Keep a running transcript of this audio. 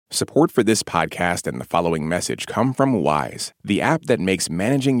Support for this podcast and the following message come from Wise, the app that makes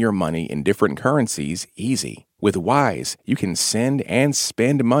managing your money in different currencies easy. With Wise, you can send and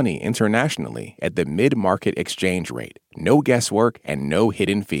spend money internationally at the mid-market exchange rate. No guesswork and no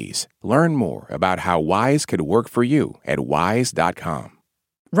hidden fees. Learn more about how Wise could work for you at wise.com.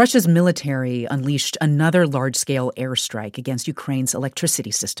 Russia's military unleashed another large-scale airstrike against Ukraine's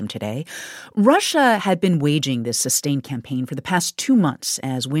electricity system today. Russia had been waging this sustained campaign for the past 2 months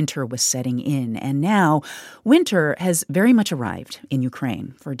as winter was setting in, and now winter has very much arrived in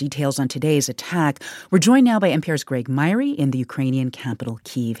Ukraine. For details on today's attack, we're joined now by NPR's Greg Myrie in the Ukrainian capital,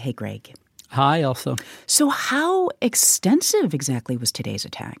 Kyiv. Hey, Greg. Hi, Elsa. So how extensive exactly was today's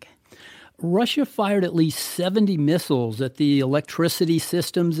attack? Russia fired at least 70 missiles at the electricity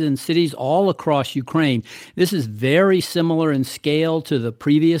systems in cities all across Ukraine. This is very similar in scale to the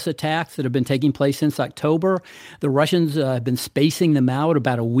previous attacks that have been taking place since October. The Russians have been spacing them out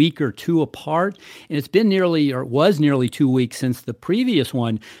about a week or two apart, and it was nearly 2 weeks since the previous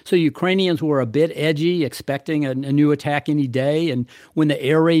one. So Ukrainians were a bit edgy, expecting a new attack any day. And when the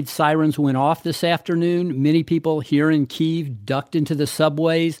air raid sirens went off this afternoon, many people here in Kyiv ducked into the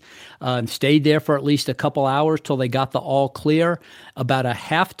subways, stayed there for at least a couple hours till they got the all clear. About a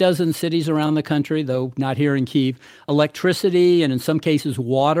half dozen cities around the country, though not here in Kyiv, electricity and in some cases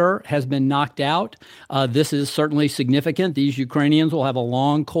water has been knocked out. This is certainly significant. These Ukrainians will have a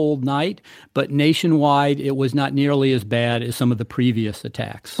long, cold night, but nationwide it was not nearly as bad as some of the previous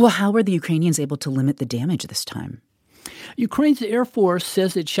attacks. Well, how were the Ukrainians able to limit the damage this time? Ukraine's Air Force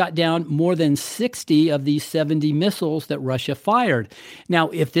says it shot down more than 60 of these 70 missiles that Russia fired. Now,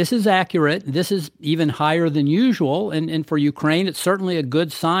 if this is accurate, this is even higher than usual. And for Ukraine, it's certainly a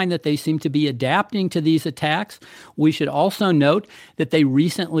good sign that they seem to be adapting to these attacks. We should also note that they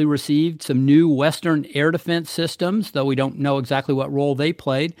recently received some new Western air defense systems, though we don't know exactly what role they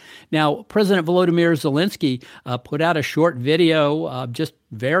played. Now, President Volodymyr Zelensky put out a short video just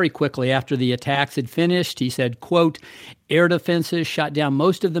very quickly after the attacks had finished. He said, quote, "Air defenses shot down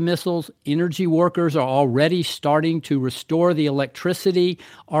most of the missiles. Energy workers are already starting to restore the electricity.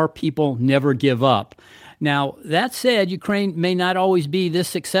 Our people never give up." Now, that said, Ukraine may not always be this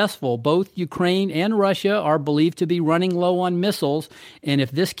successful. Both Ukraine and Russia are believed to be running low on missiles. And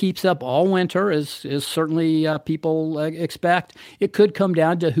if this keeps up all winter, as certainly people expect, it could come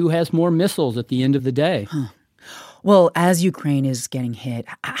down to who has more missiles at the end of the day. Well, as Ukraine is getting hit,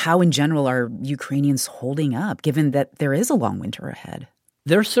 how in general are Ukrainians holding up, given that there is a long winter ahead?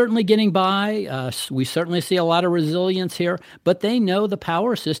 They're certainly getting by. We certainly see a lot of resilience here, but they know the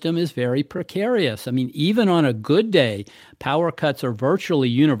power system is very precarious. I mean, even on a good day, power cuts are virtually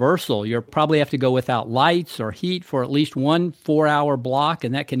universal. You'll probably have to go without lights or heat for at least 1 4-hour block,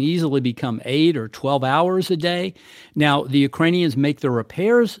 and that can easily become 8 or 12 hours a day. Now, the Ukrainians make the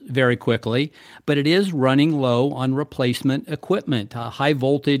repairs very quickly, but it is running low on replacement equipment, high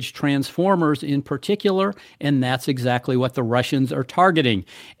voltage transformers in particular, and that's exactly what the Russians are targeting.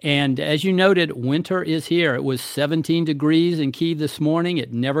 And as you noted, winter is here. It was 17 degrees in Kyiv this morning.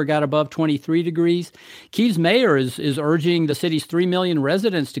 It never got above 23 degrees. Kyiv's mayor is urging the city's 3 million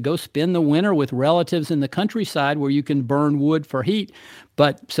residents to go spend the winter with relatives in the countryside where you can burn wood for heat.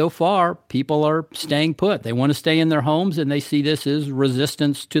 But so far, people are staying put. They want to stay in their homes, and they see this as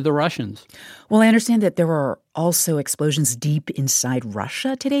resistance to the Russians. Well, I understand that there were also explosions deep inside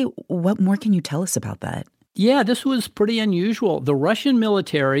Russia today. What more can you tell us about that? Yeah, this was pretty unusual. The Russian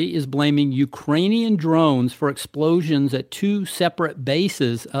military is blaming Ukrainian drones for explosions at 2 separate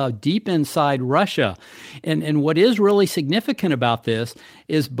bases deep inside Russia. And what is really significant about this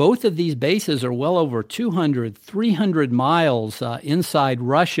is both of these bases are well over 200, 300 miles inside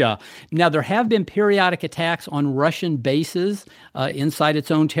Russia. Now, there have been periodic attacks on Russian bases inside its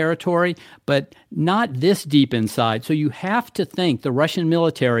own territory, but not this deep inside. So you have to think the Russian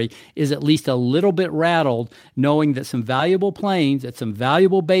military is at least a little bit rattled, knowing that some valuable planes at some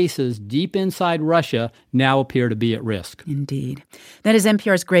valuable bases deep inside Russia now appear to be at risk. Indeed. That is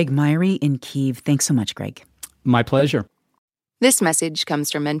NPR's Greg Myrie in Kyiv. Thanks so much, Greg. My pleasure. This message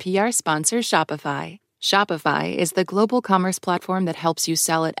comes from NPR sponsor Shopify. Shopify is the global commerce platform that helps you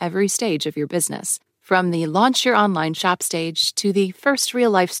sell at every stage of your business. From the launch your online shop stage to the first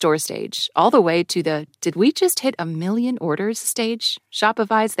real-life store stage, all the way to the did we just hit 1 million orders stage,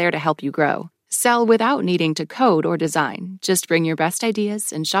 Shopify's there to help you grow. Sell without needing to code or design. Just bring your best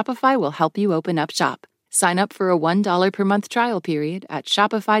ideas and Shopify will help you open up shop. Sign up for a $1 per month trial period at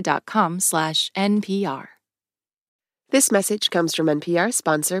shopify.com/NPR. This message comes from NPR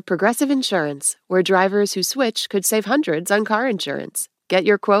sponsor Progressive Insurance, where drivers who switch could save hundreds on car insurance. Get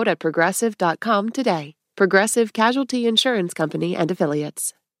your quote at progressive.com today. Progressive Casualty Insurance Company and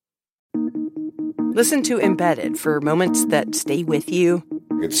Affiliates. Listen to Embedded for moments that stay with you.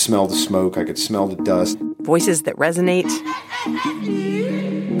 I could smell the smoke. I could smell the dust. Voices that resonate.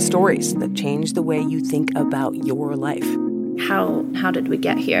 Stories that change the way you think about your life. How did we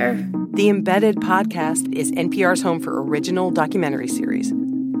get here? The Embedded podcast is NPR's home for original documentary series.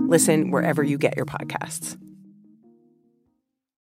 Listen wherever you get your podcasts.